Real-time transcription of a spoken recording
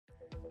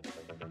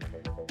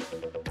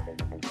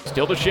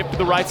Still to shift to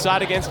the right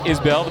side against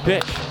Isbell, the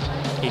pitch.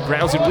 He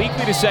grounds it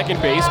weakly to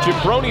second base.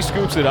 Jimbroni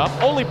scoops it up,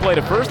 only play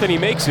to first, and he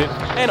makes it.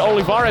 And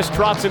Olivares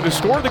trots in to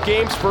score the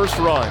game's first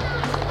run.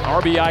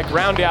 RBI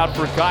ground out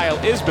for Kyle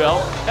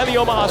Isbell, and the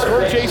Omaha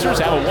Storm Chasers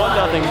have a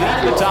 1-0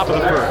 lead in the top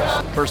of the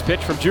first. First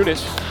pitch from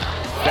Junis.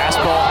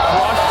 Fastball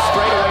crushed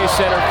straight away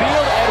center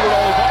field. Edward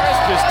Olivares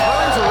just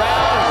turns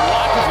around and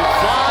watches it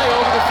fly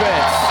over the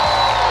fence.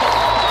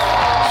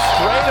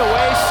 Straight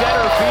away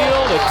center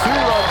field, a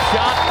 2-run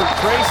shot for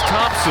Trace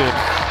Thompson.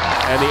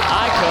 And the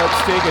I-Cubs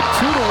take a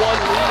 2-1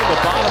 lead in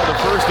the bottom of the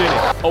first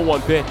inning.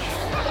 0-1 pitch.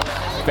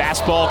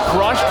 Fastball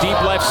crushed,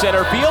 deep left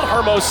center field.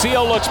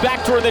 Hermosillo looks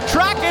back toward the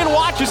track and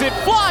watches it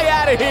fly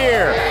out of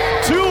here.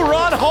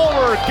 2-run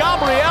homer,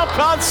 Gabriel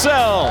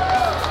Cancel.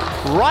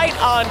 Right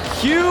on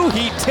cue,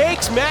 he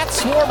takes Matt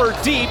Swarmer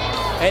deep,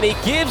 and he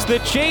gives the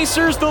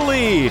Chasers the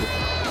lead.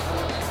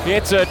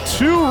 It's a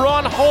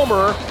 2-run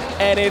homer,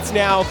 and it's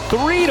now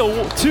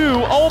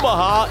 3-2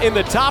 Omaha in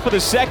the top of the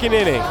second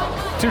inning.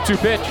 2-2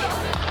 pitch.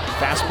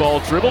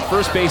 Fastball dribbled,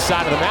 first base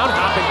side of the mound,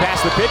 hopping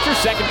past the pitcher.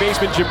 Second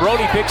baseman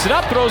Jimbroni picks it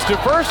up, throws to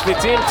first.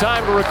 It's in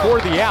time to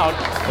record the out,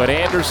 but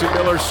Anderson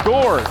Miller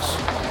scores.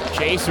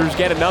 Chasers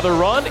get another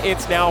run.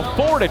 It's now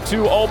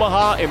 4-2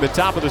 Omaha in the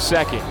top of the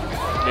second.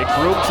 Nick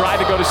Broom tried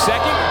to go to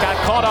second, got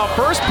caught off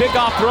first,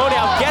 pickoff throw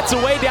now gets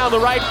away down the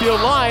right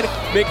field line.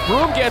 Nick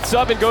Broom gets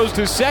up and goes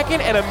to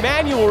second, and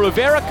Emmanuel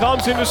Rivera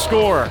comes in to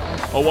score.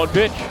 0-1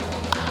 pitch.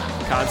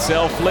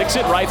 Cancel flicks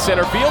it right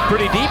center field,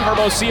 pretty deep.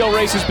 Hermosillo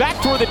races back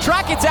toward the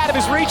track. It's out of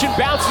his reach and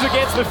bounces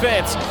against the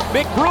fence.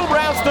 McBroom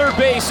rounds third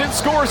base and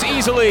scores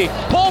easily.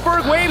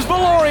 Polberg waves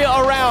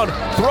Valoria around.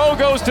 Throw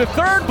goes to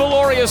third.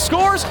 Valoria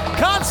scores.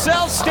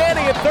 Cancel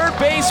standing at third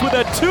base with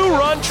a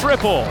 2-run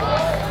triple.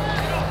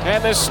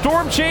 And the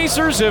Storm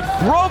Chasers have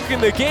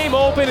broken the game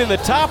open in the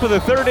top of the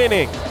third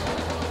inning.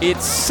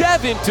 It's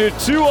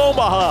 7-2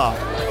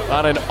 Omaha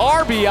on an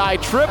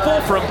RBI triple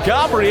from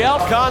Gabriel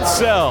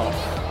Cancel.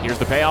 Here's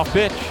the payoff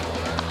pitch.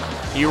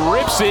 He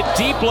rips it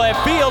deep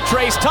left field.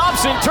 Trace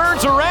Thompson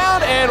turns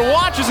around and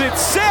watches it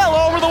sail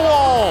over the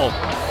wall.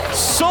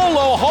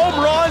 Solo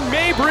home run,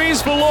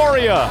 Maybreeze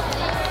Valoria.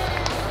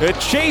 The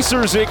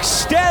Chasers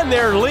extend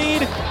their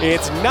lead.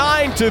 It's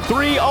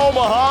 9-3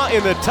 Omaha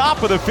in the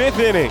top of the fifth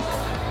inning.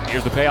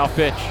 Here's the payoff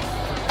pitch.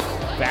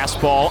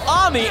 Fastball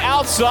on the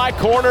outside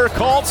corner,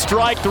 called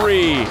strike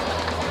three.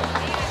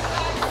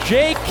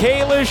 Jake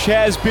Kalish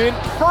has been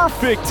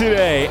perfect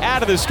today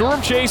out of the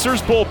Storm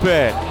Chasers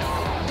bullpen.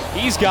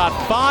 He's got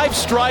 5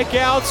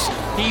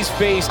 strikeouts. He's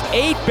faced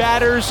 8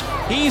 batters.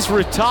 He's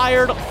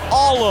retired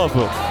all of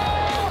them.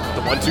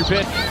 The 1-2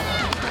 pitch.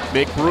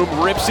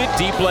 McBroom rips it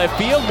deep left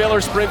field. Miller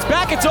sprints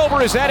back. It's over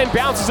his head and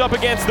bounces up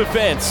against the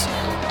fence.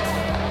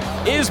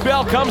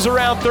 Isbell comes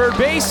around third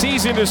base.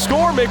 He's in to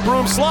score.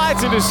 McBroom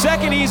slides into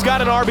second. He's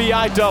got an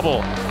RBI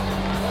double.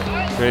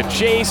 The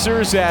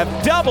Chasers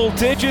have double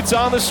digits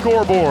on the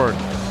scoreboard.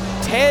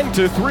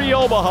 10-3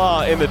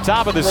 Omaha in the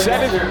top of the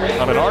seventh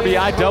on an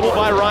RBI double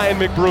by Ryan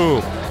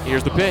McBroom.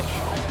 Here's the pitch.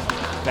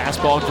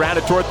 Fastball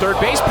grounded toward third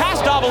base,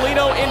 past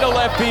Avellino into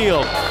left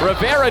field.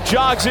 Rivera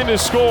jogs in to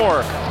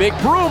score.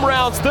 McBroom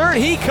rounds third,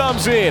 he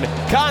comes in.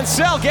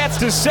 Cancel gets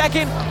to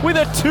second with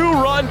a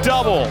 2-run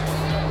double.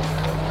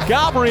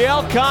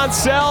 Gabriel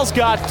Cancel's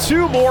got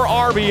 2 more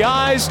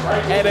RBIs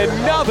and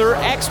another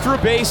extra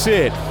base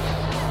hit.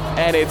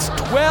 And it's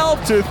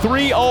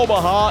 12-3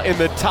 Omaha in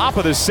the top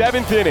of the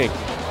 7th inning.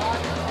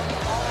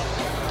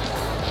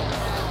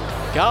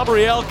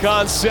 Gabriel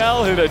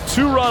Cancel hit a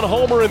 2-run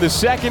homer in the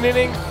second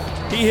inning.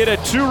 He hit a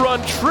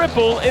 2-run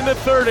triple in the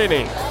third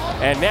inning.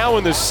 And now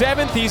in the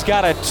 7th, he's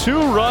got a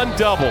 2-run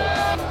double.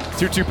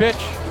 2-2 pitch.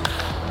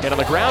 Hit on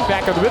the ground,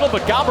 back in the middle,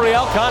 but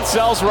Gabriel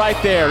Cancel's right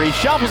there. He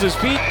shuffles his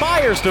feet,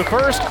 fires to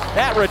first.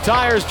 That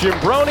retires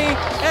Jimbroni,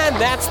 and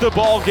that's the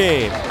ball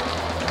game.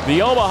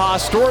 The Omaha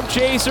Storm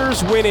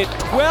Chasers win it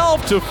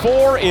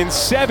 12-4 in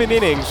 7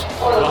 innings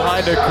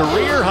behind a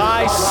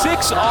career-high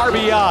 6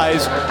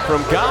 RBIs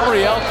from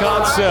Gabriel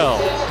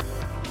Cancel.